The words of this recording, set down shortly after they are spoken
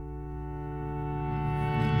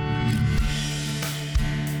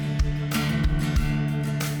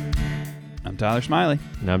Tyler Smiley.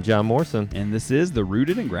 And I'm John Morrison. And this is the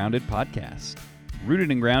Rooted and Grounded podcast.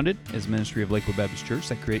 Rooted and Grounded is a ministry of Lakewood Baptist Church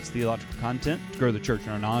that creates theological content to grow the church in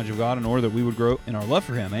our knowledge of God in order that we would grow in our love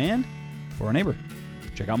for Him and for our neighbor.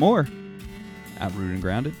 Check out more at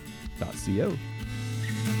rootedandgrounded.co.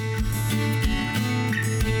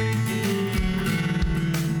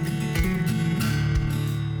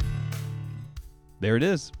 There it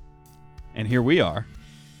is. And here we are.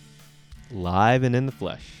 Live and in the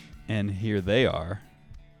flesh. And here they are.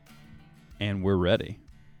 And we're ready.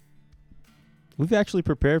 We've actually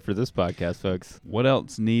prepared for this podcast, folks. What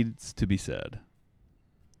else needs to be said?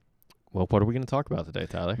 Well, what are we going to talk about today,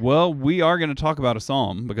 Tyler? Well, we are going to talk about a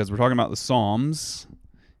psalm because we're talking about the Psalms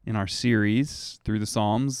in our series through the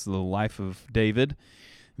Psalms, the life of David,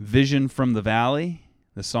 Vision from the Valley,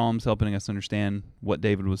 the Psalms helping us understand what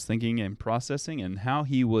David was thinking and processing and how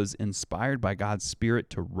he was inspired by God's Spirit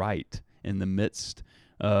to write in the midst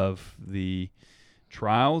of the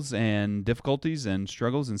trials and difficulties and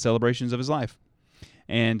struggles and celebrations of his life.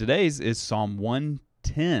 And today's is Psalm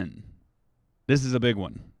 110. This is a big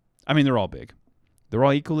one. I mean, they're all big. They're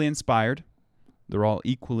all equally inspired. They're all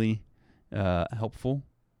equally helpful,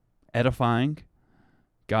 edifying.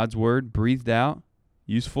 God's word breathed out,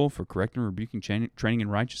 useful for correcting, rebuking, training in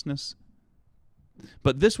righteousness.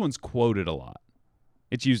 But this one's quoted a lot.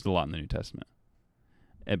 It's used a lot in the New Testament.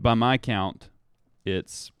 By my count,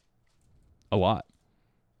 it's a lot.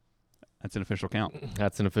 That's an official count.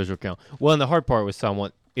 That's an official count. Well, and the hard part was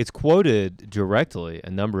it's quoted directly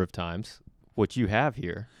a number of times, which you have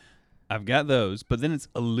here. I've got those, but then it's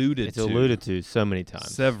alluded to. It's alluded to so many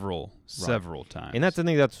times. Several times. And I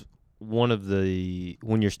think that's one of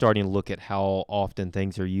when you're starting to look at how often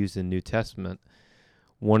things are used in New Testament,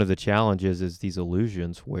 one of the challenges is these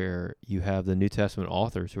allusions where you have the New Testament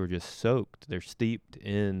authors who are just soaked. They're steeped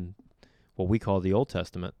in what we call the Old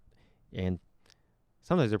Testament, and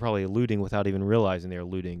sometimes they're probably alluding without even realizing they're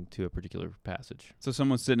alluding to a particular passage. So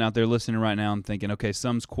someone's sitting out there listening right now and thinking, okay,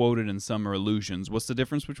 some's quoted and some are allusions. What's the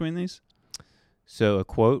difference between these? So a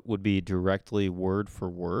quote would be directly word for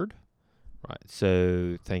word, right?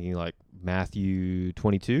 So thinking like Matthew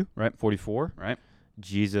 22, right, 44, right?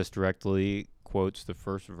 Jesus directly quotes the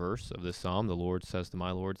first verse of this psalm. The Lord says to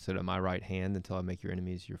my Lord, sit at my right hand until I make your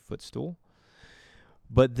enemies your footstool.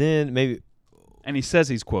 But then and he says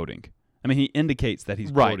he's quoting. I mean, he indicates that he's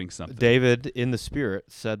quoting something. David, in the Spirit,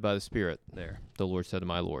 said by the Spirit, there, the Lord said to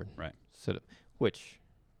my Lord. Right. Which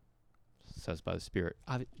says by the Spirit.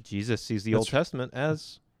 Jesus sees the Old Testament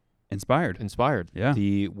as inspired. Yeah.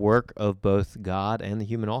 The work of both God and the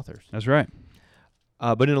human authors. That's right.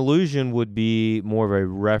 But an allusion would be more of a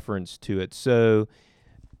reference to it. So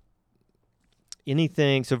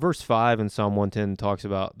verse 5 in Psalm 110 talks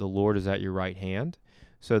about the Lord is at your right hand.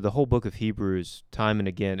 So the whole book of Hebrews, time and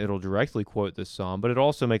again, it'll directly quote this psalm, but it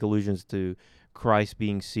also make allusions to Christ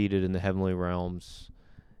being seated in the heavenly realms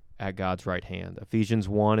at God's right hand. Ephesians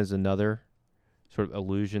 1 is another sort of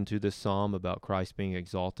allusion to this psalm about Christ being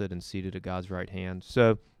exalted and seated at God's right hand.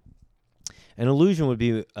 So an allusion would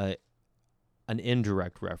be an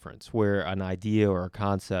indirect reference where an idea or a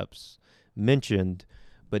concept's mentioned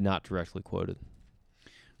but not directly quoted.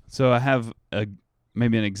 So I have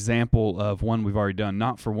maybe an example of one we've already done,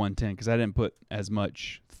 not for 110, because I didn't put as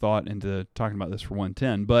much thought into talking about this for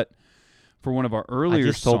 110, but for one of our earlier I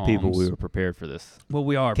just told Psalms, people we were prepared for this. Well,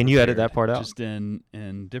 we are. Can you edit that part out? Just in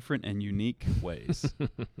different and unique ways.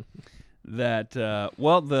 That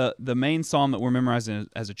the main Psalm that we're memorizing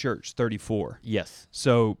as a church, 34. Yes.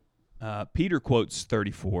 So Peter quotes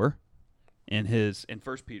 34 in 1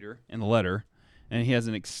 Peter in the letter, and he has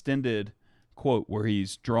an extended quote where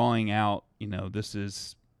he's drawing out, this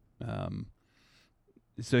is,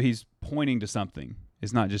 so he's pointing to something.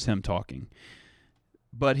 It's not just him talking.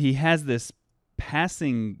 But he has this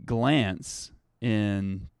passing glance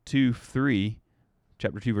in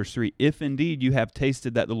chapter 2, verse 3, if indeed you have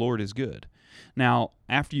tasted that the Lord is good. Now,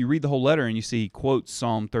 after you read the whole letter and you see he quotes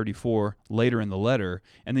Psalm 34 later in the letter,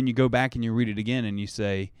 and then you go back and you read it again and he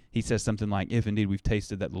says something like, if indeed we've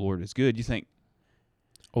tasted that the Lord is good, you think,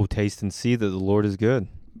 oh, taste and see that the Lord is good.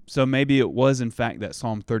 So maybe it was, in fact, that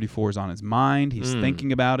Psalm 34 is on his mind. He's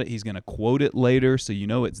thinking about it. He's going to quote it later, so you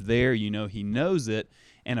know it's there. You know he knows it.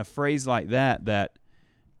 And a phrase like that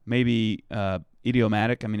may be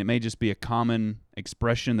idiomatic. I mean, it may just be a common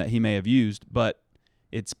expression that he may have used, but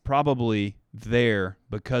it's probably there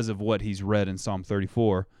because of what he's read in Psalm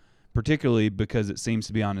 34, particularly because it seems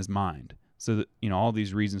to be on his mind. So that, all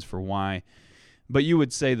these reasons for why. But you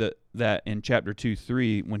would say that in chapter 2,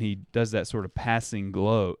 3, when he does that sort of passing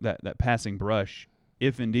glow, that passing brush,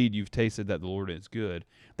 if indeed you've tasted that the Lord is good,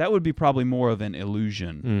 that would be probably more of an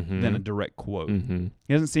allusion than a direct quote. He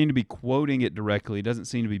doesn't seem to be quoting it directly. He doesn't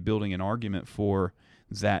seem to be building an argument for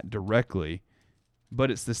that directly, but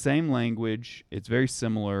it's the same language. It's very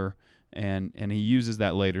similar, and he uses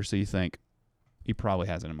that later, so you think he probably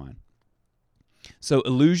has it in mind. So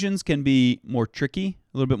allusions can be more tricky,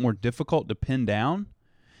 a little bit more difficult to pin down.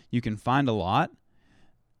 You can find a lot.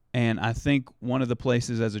 And I think one of the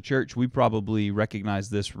places as a church we probably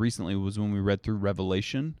recognized this recently was when we read through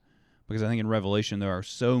Revelation, because I think in Revelation there are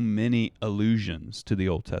so many allusions to the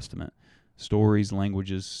Old Testament, stories,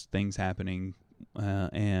 languages, things happening,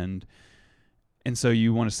 and so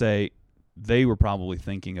you want to say they were probably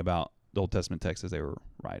thinking about the Old Testament text as they were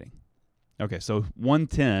writing. Okay, so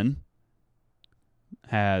 110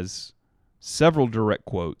 has several direct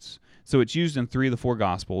quotes. So it's used in 3 of the 4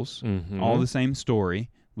 Gospels, all the same story,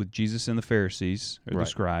 with Jesus and the Pharisees, or the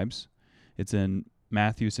scribes. It's in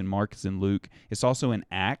Matthew, it's in Mark, it's in Luke. It's also in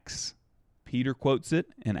Acts. Peter quotes it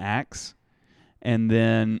in Acts. And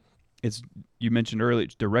then you mentioned earlier,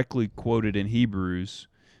 it's directly quoted in Hebrews,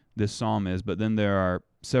 this psalm is, but then there are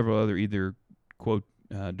several other either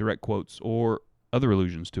direct quotes or other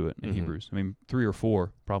allusions to it in Hebrews. I mean, 3 or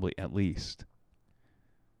 4 probably at least.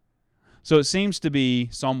 So it seems to be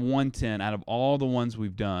Psalm 110, out of all the ones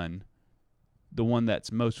we've done, the one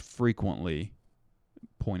that's most frequently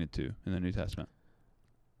pointed to in the New Testament.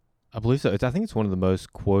 I believe so. I think it's one of the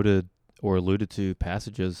most quoted or alluded to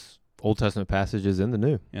passages, Old Testament passages in the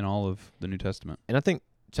New. In all of the New Testament. And I think,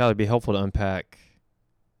 Charlie, it'd be helpful to unpack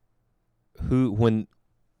when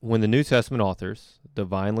the New Testament authors,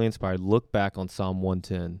 divinely inspired, look back on Psalm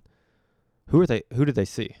 110, who did they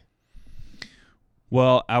see?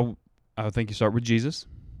 Well, I would think you start with Jesus.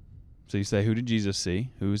 So you say, who did Jesus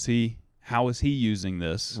see? Who is he? How is he using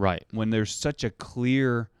this? Right. When there's such a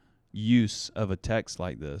clear use of a text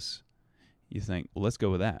like this, you think, well, let's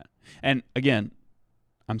go with that. And again,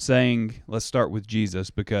 I'm saying let's start with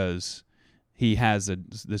Jesus because he has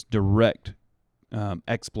this direct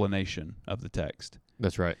explanation of the text.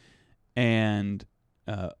 That's right. And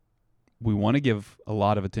we want to give a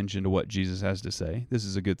lot of attention to what Jesus has to say. This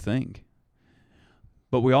is a good thing.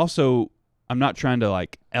 But we also, I'm not trying to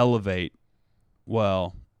elevate,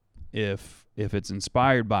 well, if it's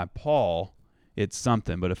inspired by Paul, it's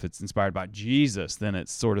something. But if it's inspired by Jesus, then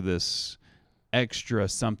it's sort of this extra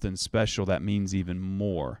something special that means even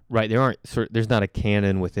more. Right. There's not a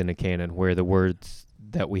canon within a canon where the words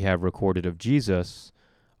that we have recorded of Jesus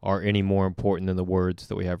are any more important than the words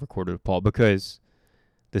that we have recorded of Paul, because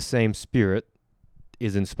the same Spirit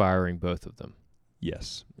is inspiring both of them.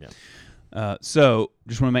 Yes. Yeah. So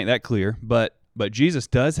just want to make that clear. But Jesus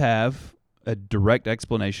does have a direct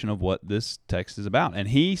explanation of what this text is about. And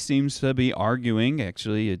he seems to be arguing,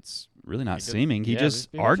 actually, it's really not seeming. He just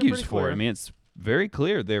argues for it. I mean, it's very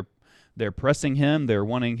clear. They're pressing him. They're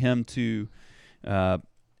wanting him to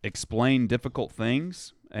explain difficult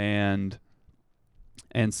things. And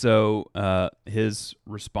so his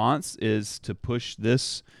response is to push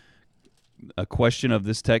a question of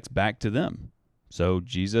this text back to them. So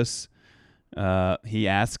Jesus, he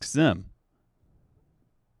asks them,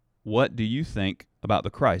 what do you think about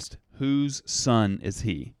the Christ? Whose son is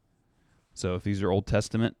he? So if these are Old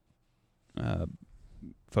Testament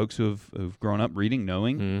folks who've grown up reading,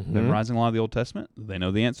 knowing, memorizing a lot of the Old Testament, they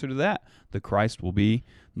know the answer to that. The Christ will be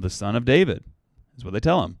the son of David, is what they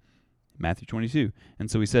tell him. Matthew 22.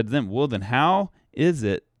 And so he said to them, well, then how is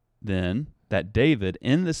it then that David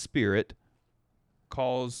in the Spirit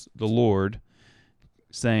calls the Lord,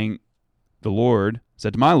 saying, the Lord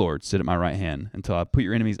said to my Lord, sit at my right hand until I put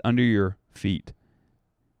your enemies under your feet.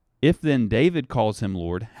 If then David calls him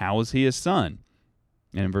Lord, how is he his son?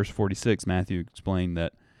 And in verse 46, Matthew explained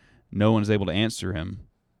that no one is able to answer him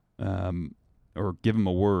or give him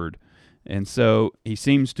a word. And so he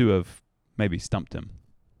seems to have maybe stumped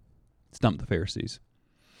the Pharisees.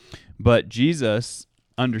 But Jesus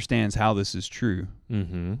understands how this is true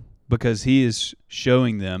because he is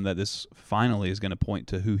showing them that this finally is going to point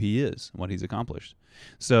to who he is and what he's accomplished.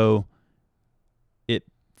 So it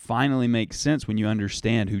finally makes sense when you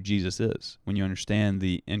understand who Jesus is, when you understand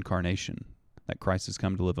the incarnation, that Christ has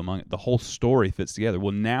come to live among it. The whole story fits together.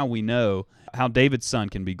 Well, now we know how David's son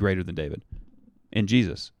can be greater than David in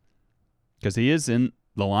Jesus, because he is in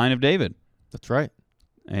the line of David. That's right.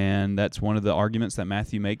 And that's one of the arguments that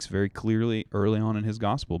Matthew makes very clearly early on in his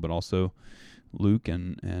gospel, but also Luke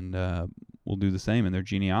and will do the same in their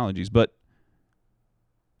genealogies. But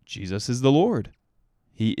Jesus is the Lord.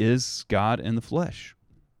 He is God in the flesh.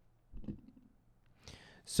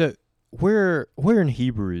 So where in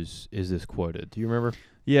Hebrews is this quoted? Do you remember?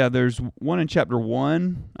 Yeah, there's one in chapter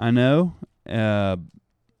 1, I know,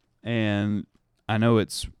 and I know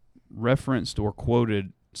it's referenced or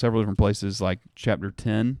quoted several different places, like chapter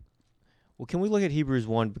 10. Well, can we look at Hebrews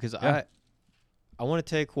 1? Because Yeah. I want to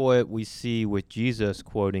take what we see with Jesus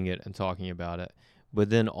quoting it and talking about it,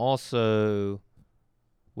 but then also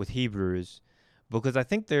with Hebrews, because I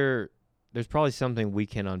think there's probably something we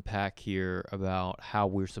can unpack here about how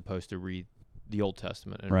we're supposed to read the Old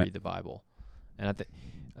Testament and Right. read the Bible. And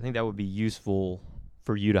I think that would be useful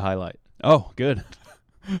for you to highlight. Oh, good.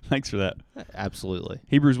 Thanks for that. Absolutely.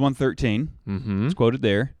 Hebrews 1:13. Mm-hmm. It's quoted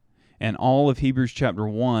there. And all of Hebrews chapter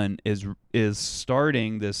 1 is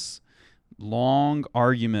starting this long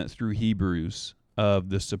argument through Hebrews of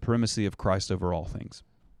the supremacy of Christ over all things.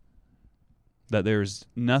 That there's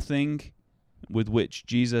nothing with which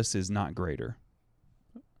Jesus is not greater.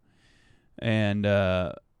 And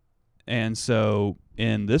so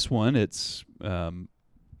in this one, it's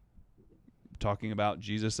talking about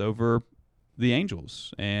Jesus over the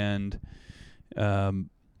angels. And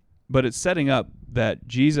but it's setting up that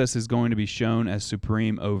Jesus is going to be shown as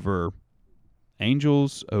supreme over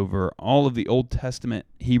angels, over all of the Old Testament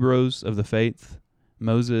heroes of the faith,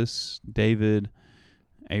 Moses, David,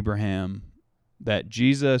 Abraham, that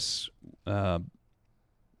Jesus,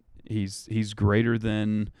 he's greater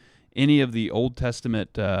than any of the Old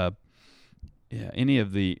Testament, any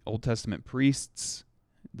of the Old Testament priests,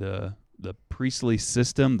 the priestly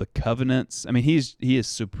system, the covenants. I mean, he is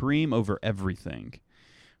supreme over everything,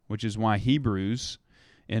 which is why Hebrews,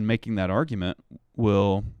 in making that argument,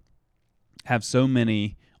 will have so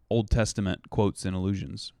many Old Testament quotes and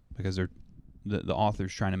allusions, because they're the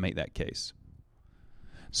author's trying to make that case.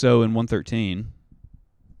 So in 113,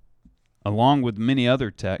 along with many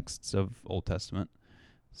other texts of Old Testament,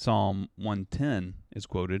 Psalm 110 is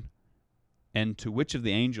quoted. And to which of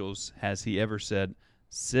the angels has he ever said,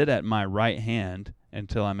 "Sit at my right hand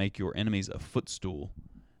until I make your enemies a footstool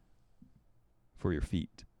for your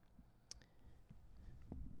feet"?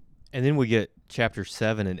 And then we get chapter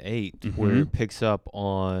 7 and 8, where it picks up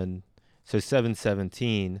on, so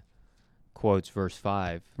 7:17 quotes verse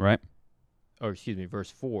 5. Right. Or excuse me, verse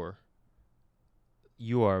 4.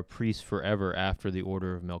 You are a priest forever after the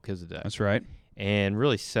order of Melchizedek. That's right. And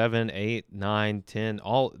really 7, 8, 9, 10,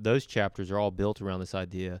 all those chapters are all built around this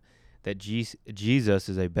idea that Jesus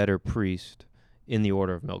is a better priest in the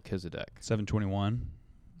order of Melchizedek. 7:21.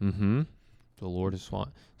 Mm-hmm. The Lord has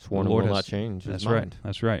sworn and Lord will has- not change his That's mind. right.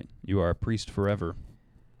 That's right. You are a priest forever.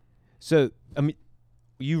 So, I mean,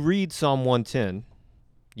 you read Psalm 110.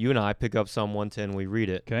 You and I pick up Psalm 110, we read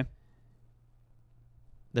it. Okay.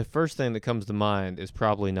 The first thing that comes to mind is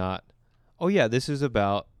probably not, oh yeah, this is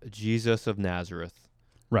about Jesus of Nazareth.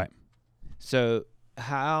 Right. So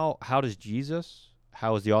how does Jesus,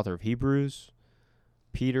 how is the author of Hebrews,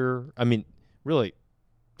 Peter, I mean, really,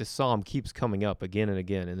 this psalm keeps coming up again and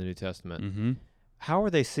again in the New Testament. Mm-hmm. How are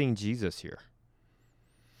they seeing Jesus here?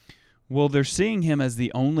 Well, they're seeing him as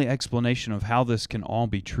the only explanation of how this can all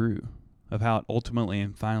be true, of how it ultimately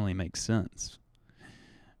and finally makes sense.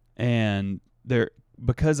 And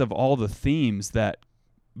because of all the themes that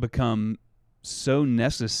become so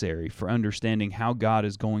necessary for understanding how God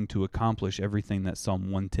is going to accomplish everything that Psalm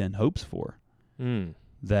 110 hopes for,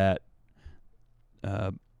 that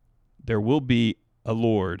there will be a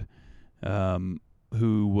Lord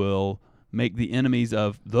who will make the enemies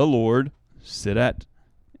of the Lord sit at,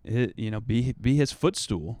 be his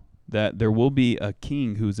footstool. That there will be a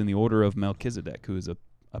king who is in the order of Melchizedek, who is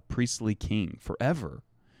a priestly king forever.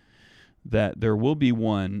 That there will be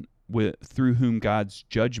one through whom God's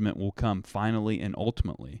judgment will come finally and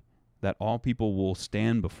ultimately. That all people will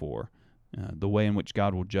stand before, the way in which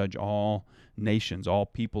God will judge all nations, all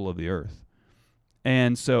people of the earth.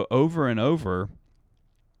 And so over and over,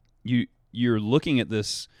 you're looking at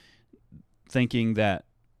this thinking that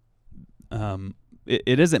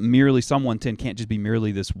it isn't merely, Psalm 110 can't just be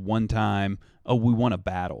merely this one time, oh, we won a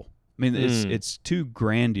battle. I mean, it's too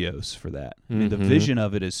grandiose for that. I mean, the vision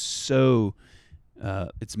of it is so,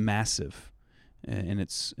 it's massive, and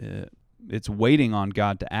it's waiting on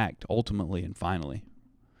God to act ultimately and finally.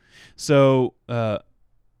 So,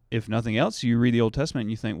 if nothing else, you read the Old Testament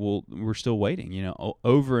and you think, well, we're still waiting.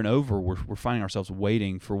 Over and over, we're finding ourselves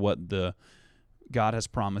waiting for what God has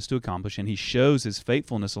promised to accomplish, and he shows his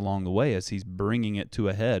faithfulness along the way as he's bringing it to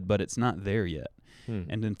a head, but it's not there yet.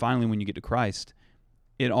 And then finally, when you get to Christ,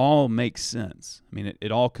 it all makes sense. I mean,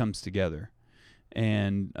 it all comes together.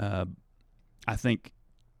 And I think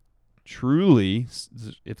truly,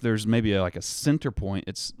 if there's maybe like a center point,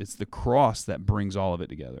 it's the cross that brings all of it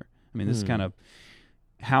together. I mean, this is kind of,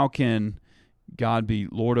 how can God be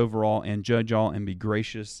Lord over all and judge all and be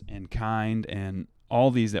gracious and kind and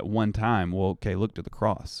all these at one time. Well, okay, look to the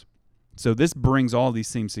cross. So this brings all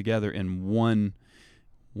these themes together in one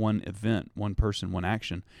event, one person, one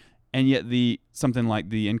action. And yet something like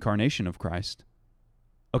the incarnation of Christ,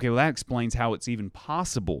 okay, well, that explains how it's even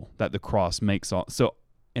possible that the cross makes all. So,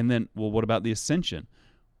 and then, well, what about the ascension?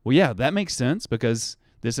 Well, yeah, that makes sense because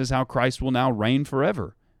this is how Christ will now reign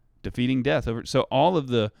forever, defeating death. So all of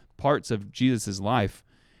the parts of Jesus' life,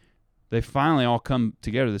 they finally all come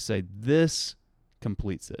together to say, this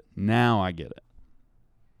completes it. Now I get it.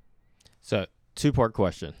 So, two-part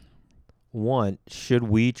question. One, should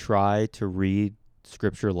we try to read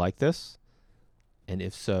Scripture like this? And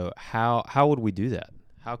if so, how would we do that?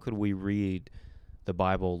 How could we read the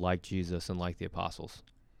Bible like Jesus and like the apostles?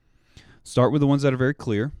 Start with the ones that are very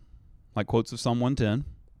clear, like quotes of Psalm 110.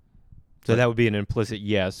 So that would be an implicit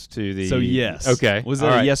yes to the... So yes. Okay. Was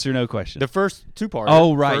that a yes or no question? The first two-part.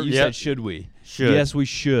 Oh, right. You said should we? Should. Yes, we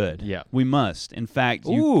should. Yeah. We must. In fact,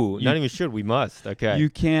 not even should. We must. Okay. You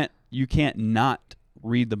can't not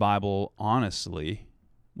read the Bible honestly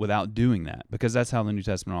without doing that, because that's how the New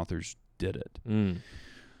Testament authors did it.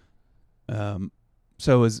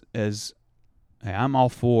 So as hey, I'm all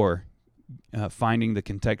for finding the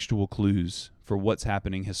contextual clues for what's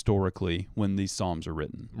happening historically when these Psalms are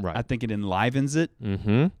written. Right. I think it enlivens it.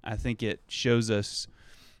 Mm-hmm. I think it shows us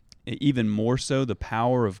even more so the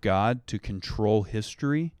power of God to control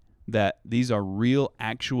history, that these are real,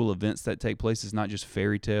 actual events that take place. It's not just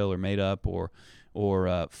fairy tale or made up or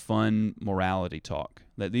fun morality talk.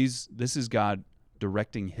 That this is God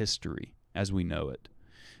directing history as we know it.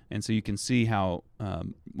 And so you can see how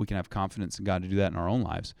we can have confidence in God to do that in our own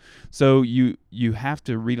lives. So you have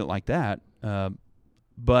to read it like that,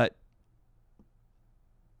 but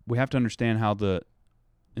we have to understand how the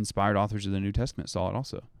inspired authors of the New Testament saw it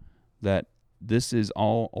also, that this is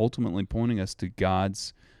all ultimately pointing us to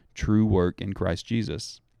God's true work in Christ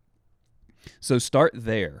Jesus. So start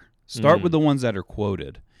there. Start with the ones that are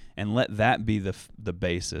quoted, and let that be the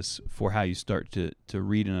basis for how you start to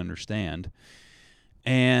read and understand.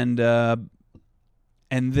 And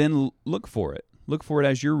then look for it. Look for it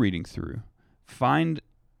as you're reading through. Find,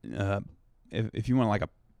 if you want like a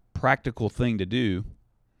practical thing to do,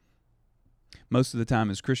 most of the time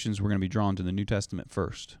as Christians we're going to be drawn to the New Testament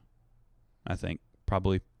first. I think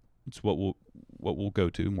probably it's what we'll go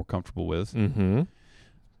to, more comfortable with. Mm-hmm.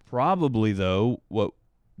 Probably though, what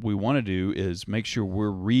we want to do is make sure we're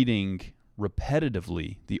reading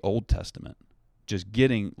repetitively the Old Testament. Just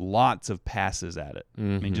getting lots of passes at it.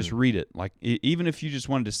 Mm-hmm. I mean, just read it. Like even if you just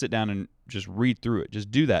wanted to sit down and just read through it, just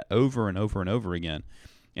do that over and over and over again.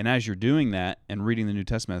 And as you're doing that and reading the New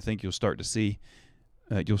Testament, I think you'll start to see,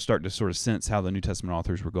 you'll start to sort of sense how the New Testament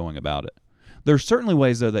authors were going about it. There's certainly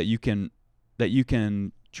ways though that you can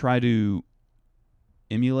try to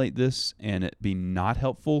emulate this and it be not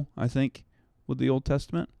helpful, I think, with the Old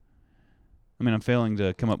Testament. I mean, I'm failing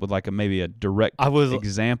to come up with like maybe a direct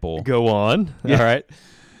example. Go on. Yeah. All right.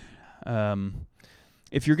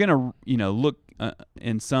 If you're going to, look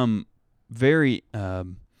in some very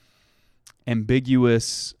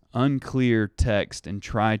ambiguous, unclear text and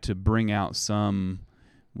try to bring out some,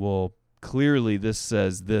 well, clearly this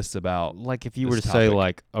says this about, like if you were to topic. say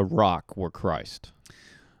like a rock were Christ.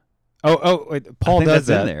 Oh, wait, Paul does that's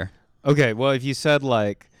that. in there. Okay, well, if you said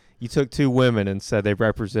like you took two women and said they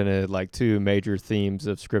represented like two major themes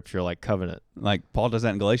of Scripture, like covenant. Like Paul does that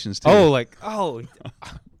in Galatians too. All right,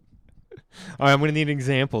 I'm going to need an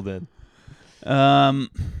example then. I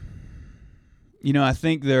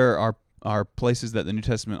think there are places that the New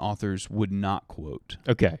Testament authors would not quote.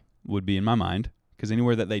 Okay. Would be in my mind, because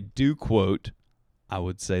anywhere that they do quote, I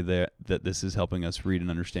would say that this is helping us read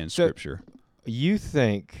and understand Scripture. You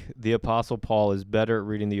think the Apostle Paul is better at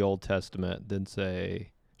reading the Old Testament than,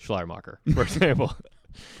 say, Schleiermacher, for example?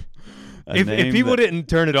 If people didn't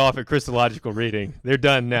turn it off at Christological reading, they're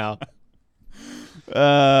done now.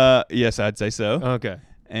 Yes, I'd say so. Okay.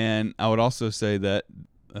 And I would also say that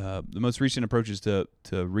the most recent approaches to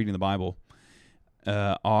reading the Bible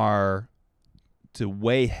are to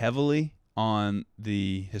weigh heavily on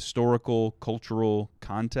the historical, cultural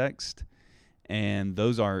context, and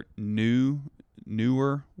those are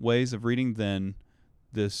newer ways of reading than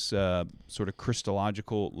this sort of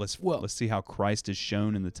Christological. Let's see how Christ is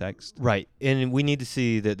shown in the text. Right, and we need to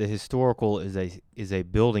see that the historical is a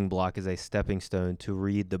building block, is a stepping stone to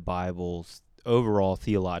read the Bible's overall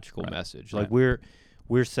theological message. Like we're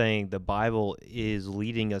saying the Bible is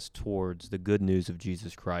leading us towards the good news of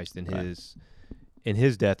Jesus Christ and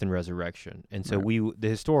his death and resurrection. And so the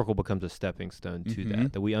historical becomes a stepping stone to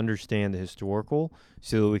that we understand the historical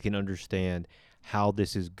so that we can understand how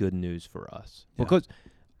this is good news for us. Yeah. Because,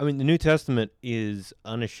 I mean, the New Testament is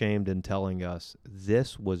unashamed in telling us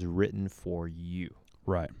this was written for you.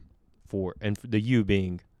 Right. For the you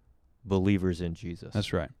being believers in Jesus.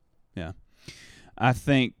 That's right. Yeah. I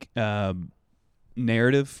think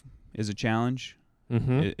narrative is a challenge.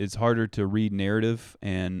 Mm-hmm. It's harder to read narrative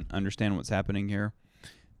and understand what's happening here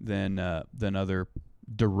than other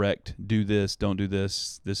direct do this, don't do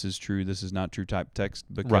this, this is true, this is not true type text,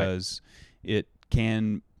 because it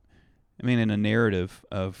can, I mean, in a narrative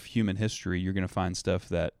of human history, you're going to find stuff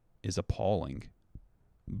that is appalling.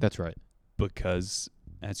 That's right. Because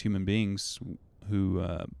as human beings who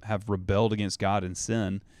have rebelled against God in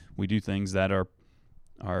sin, we do things that are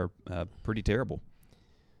pretty terrible.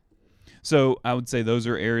 So I would say those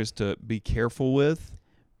are areas to be careful with.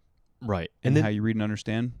 Right. And then, how you read and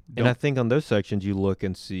understand. And I think on those sections you look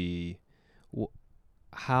and see,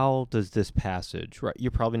 how does this passage, right? You're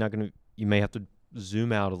probably not going to, you may have to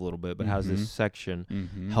zoom out a little bit, but how does this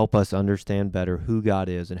section help us understand better who God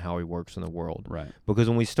is and how he works in the world? Right. Because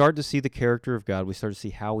when we start to see the character of God, we start to see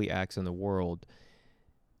how he acts in the world.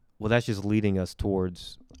 Well, that's just leading us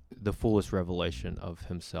towards the fullest revelation of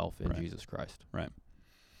himself in Jesus Christ. Right.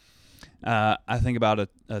 I think about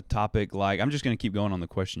a topic like, I'm just going to keep going on the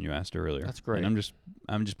question you asked earlier. That's great. And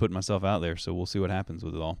I'm just putting myself out there, so we'll see what happens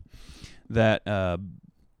with it all. That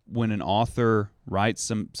when an author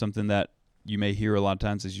writes something that you may hear a lot of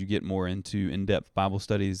times as you get more into in-depth Bible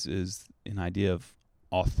studies is an idea of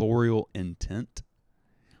authorial intent,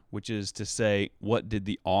 which is to say, what did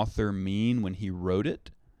the author mean when he wrote it?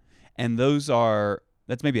 And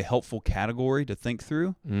that's maybe a helpful category to think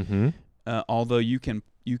through. Mm-hmm. Although you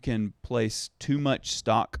can place too much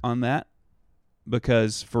stock on that,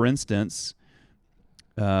 because, for instance,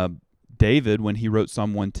 David, when he wrote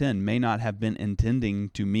Psalm 110, may not have been intending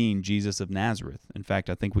to mean Jesus of Nazareth. In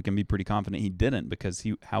fact, I think we can be pretty confident he didn't, because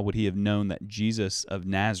how would he have known that Jesus of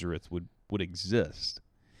Nazareth would exist?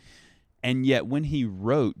 And yet, when he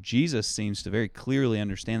wrote, Jesus seems to very clearly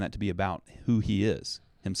understand that to be about who he is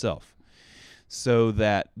himself. So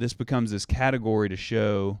that this becomes this category to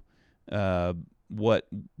show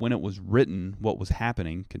when it was written, what was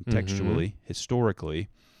happening contextually, historically,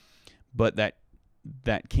 but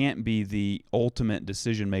that can't be the ultimate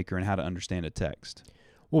decision maker in how to understand a text.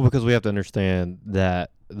 Well, because we have to understand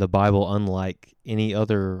that the Bible, unlike any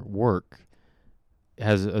other work,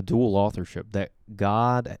 has a dual authorship, that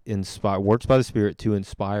God works by the Spirit to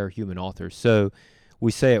inspire human authors. So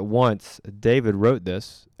we say at once, David wrote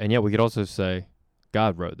this, and yet we could also say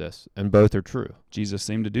God wrote this, and both are true. Jesus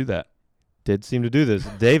seemed to do that. Did seem to do this.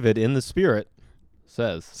 David, in the Spirit,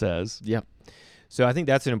 says. Yep. So I think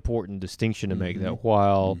that's an important distinction to make, that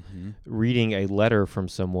while reading a letter from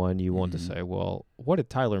someone, you want to say, well, what did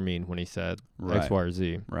Tyler mean when he said X, Y, or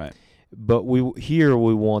Z? Right. But we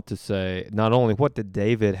want to say, not only what did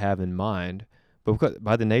David have in mind, but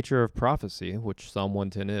by the nature of prophecy, which Psalm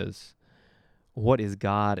 110 is, what is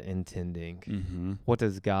God intending? Mm-hmm. What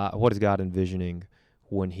is God envisioning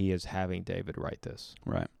when he is having David write this?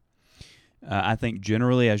 Right. I think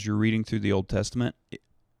generally, as you're reading through the Old Testament,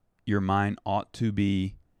 your mind ought to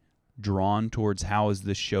be drawn towards how is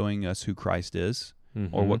this showing us who Christ is,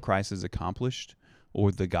 or what Christ has accomplished,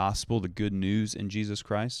 or the gospel, the good news in Jesus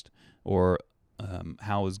Christ, or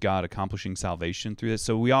how is God accomplishing salvation through this.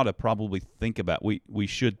 So we ought to probably we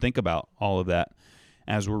should think about all of that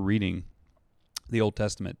as we're reading the Old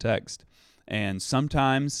Testament text. And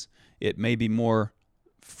sometimes it may be more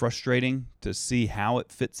frustrating to see how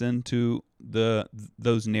it fits into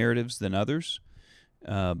those narratives than others,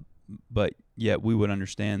 but yet we would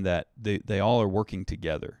understand that they all are working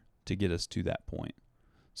together to get us to that point.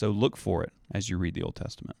 So look for it as you read the Old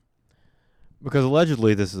Testament. Because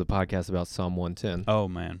allegedly this is a podcast about Psalm 110. Oh,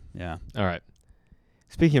 man, yeah. All right.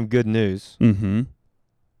 Speaking of good news, verses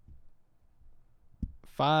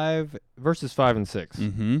 5 and 6.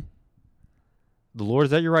 The Lord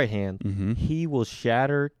is at your right hand. He will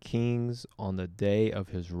shatter kings on the day of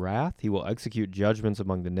his wrath. He will execute judgments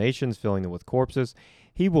among the nations, filling them with corpses.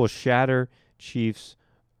 He will shatter chiefs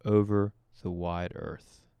over the wide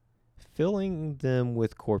earth, filling them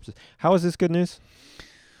with corpses. How is this good news?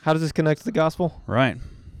 How does this connect to the gospel? Right.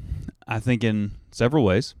 I think in several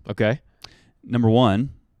ways. Okay. Number one,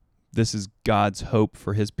 this is God's hope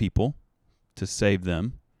for his people to save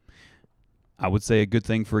them. I would say a good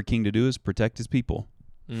thing for a king to do is protect his people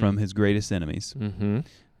from his greatest enemies.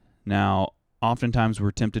 Now, oftentimes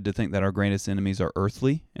we're tempted to think that our greatest enemies are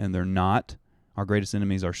earthly, and they're not. Our greatest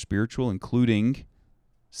enemies are spiritual, including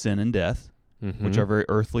sin and death, which are very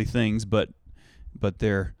earthly things, but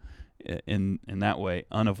they're in that way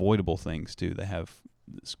unavoidable things too. They have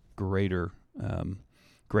this greater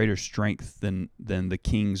greater strength than the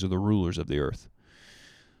kings or the rulers of the earth.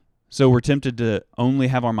 So we're tempted to only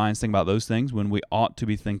have our minds think about those things when we ought to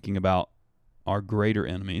be thinking about our greater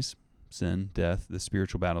enemies, sin, death, the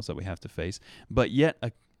spiritual battles that we have to face. But yet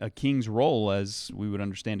a king's role, as we would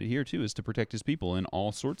understand it here too, is to protect his people in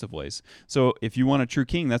all sorts of ways. So if you want a true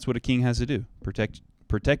king, that's what a king has to do.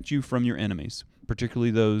 Protect you from your enemies,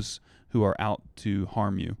 particularly those who are out to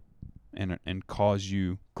harm you and cause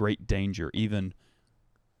you great danger, even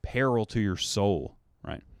peril to your soul,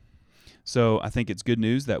 right? So I think it's good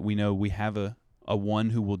news that we know we have a one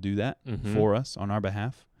who will do that for us on our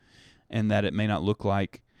behalf, and that it may not look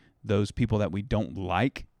like those people that we don't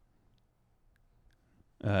like.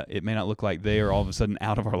 It may not look like they are all of a sudden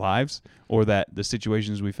out of our lives, or that the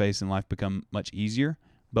situations we face in life become much easier,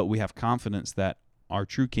 but we have confidence that our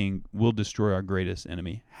true king will destroy our greatest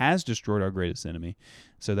enemy, has destroyed our greatest enemy,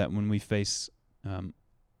 so that when we face an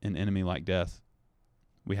enemy like death,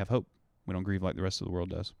 we have hope. We don't grieve like the rest of the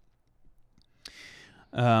world does.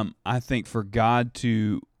 I think for God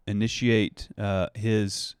to initiate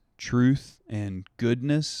his truth and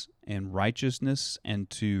goodness and righteousness and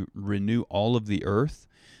to renew all of the earth,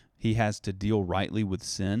 he has to deal rightly with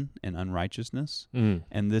sin and unrighteousness.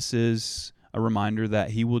 And this is a reminder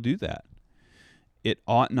that he will do that. It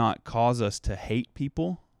ought not cause us to hate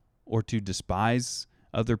people or to despise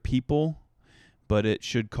other people, but it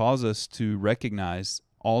should cause us to recognize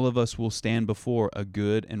all of us will stand before a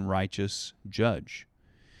good and righteous judge.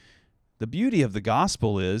 The beauty of the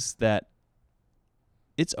gospel is that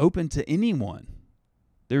it's open to anyone.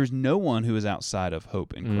 There's no one who is outside of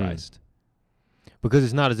hope in Christ. Because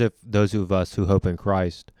it's not as if those of us who hope in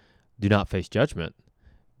Christ do not face judgment,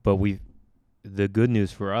 but the good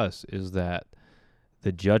news for us is that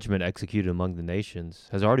the judgment executed among the nations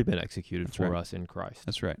has already been executed for us in Christ.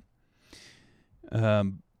 That's right.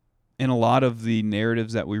 In a lot of the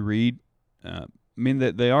narratives that we read,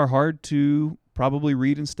 that they are hard to probably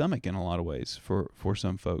read and stomach in a lot of ways for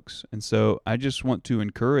some folks. And so I just want to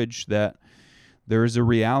encourage that there is a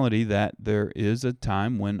reality that there is a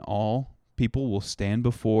time when all people will stand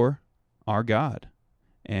before our God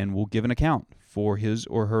and will give an account for his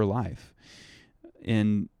or her life.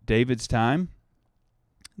 In David's time,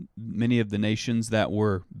 many of the nations that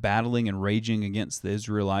were battling and raging against the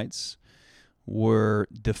Israelites were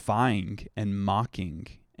defying and mocking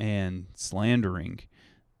and slandering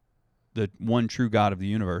the one true God of the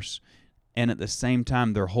universe. And at the same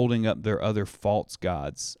time, they're holding up their other false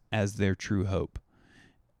gods as their true hope.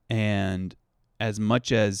 And as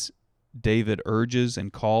much as David urges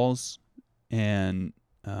and calls and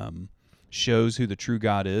shows who the true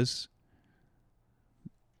God is,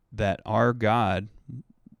 that our God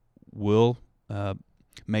will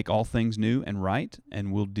make all things new and right,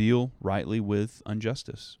 and will deal rightly with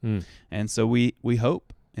injustice. And so we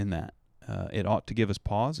hope in that. It ought to give us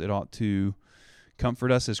pause. It ought to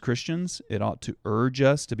comfort us as Christians. It ought to urge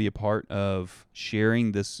us to be a part of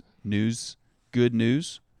sharing this good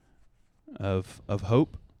news of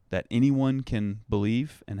hope that anyone can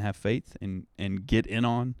believe and have faith and get in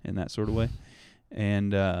on in that sort of way.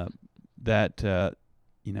 And that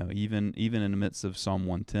even in the midst of Psalm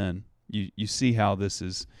 110, you see how this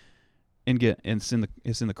is, it's in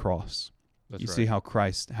the cross. That's you right. see how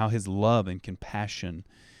Christ, how his love and compassion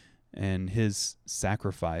and his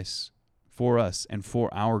sacrifice for us and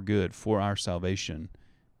for our good, for our salvation,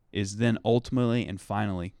 is then ultimately and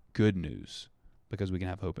finally good news because we can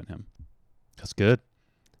have hope in him. That's good.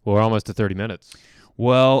 Well, we're almost to 30 minutes.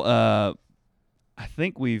 Well, I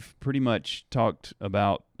think we've pretty much talked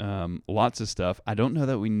about lots of stuff. I don't know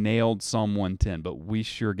that we nailed Psalm 110, but we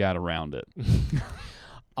sure got around it.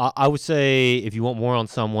 I would say if you want more on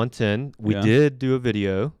Psalm 110, we did do a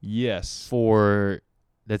video. Yes.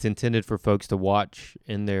 That's intended for folks to watch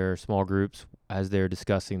in their small groups as they're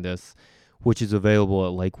discussing this, which is available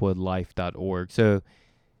at lakewoodlife.org. So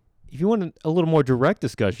if you want a little more direct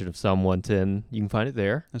discussion of Psalm 110, you can find it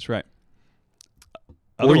there. That's right.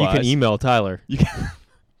 Or you can email Tyler.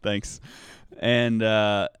 Thanks. And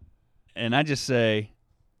I just say,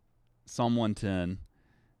 Psalm 110,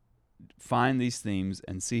 find these themes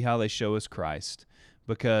and see how they show us Christ,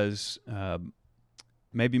 because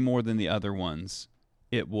maybe more than the other ones,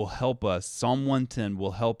 it will help us. Psalm 110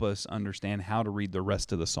 will help us understand how to read the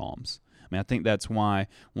rest of the Psalms. I think that's why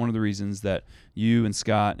one of the reasons that you and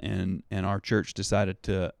Scott and our church decided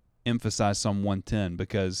to emphasize Psalm 110,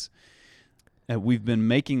 because we've been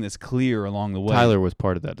making this clear along the way. Tyler was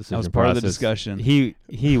part of that decision. I was part of the discussion.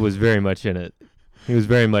 He was very much in it. He was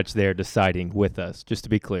very much there deciding with us, just to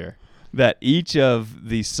be clear. that each of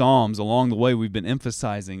these Psalms along the way we've been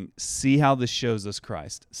emphasizing, see how this shows us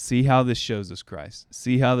Christ. See how this shows us Christ.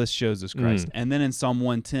 See how this shows us Christ. And then in Psalm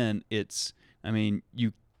 110,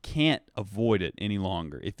 you can't avoid it any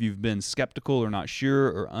longer. If you've been skeptical or not sure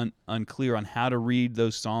or unclear on how to read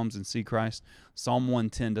those Psalms and see Christ, Psalm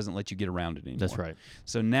 110 doesn't let you get around it anymore. That's right.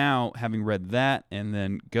 So now, having read that, and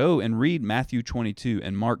then go and read Matthew 22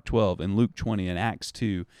 and Mark 12 and Luke 20 and Acts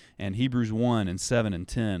 2 and Hebrews 1 and 7 and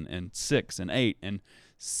 10 and 6 and 8 and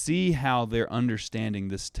see how they're understanding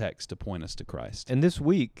this text to point us to Christ. And this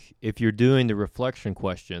week, if you're doing the reflection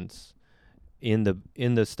questions in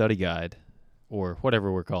the study guide, or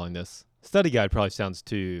whatever we're calling this. Study guide probably sounds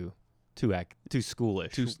too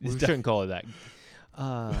schoolish. We shouldn't call it that.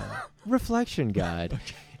 Reflection guide.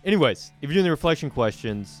 Okay. Anyways, if you're doing the reflection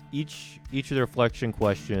questions, each of the reflection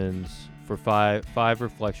questions for five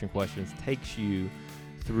reflection questions takes you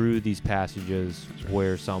through these passages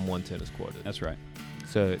where Psalm 110 is quoted. That's right.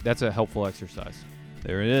 So that's a helpful exercise.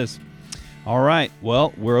 There it is. All right.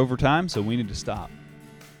 Well, we're over time, so we need to stop.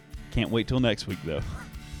 Can't wait till next week, though.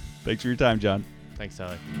 Thanks for your time, John. Thanks,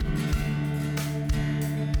 Tyler.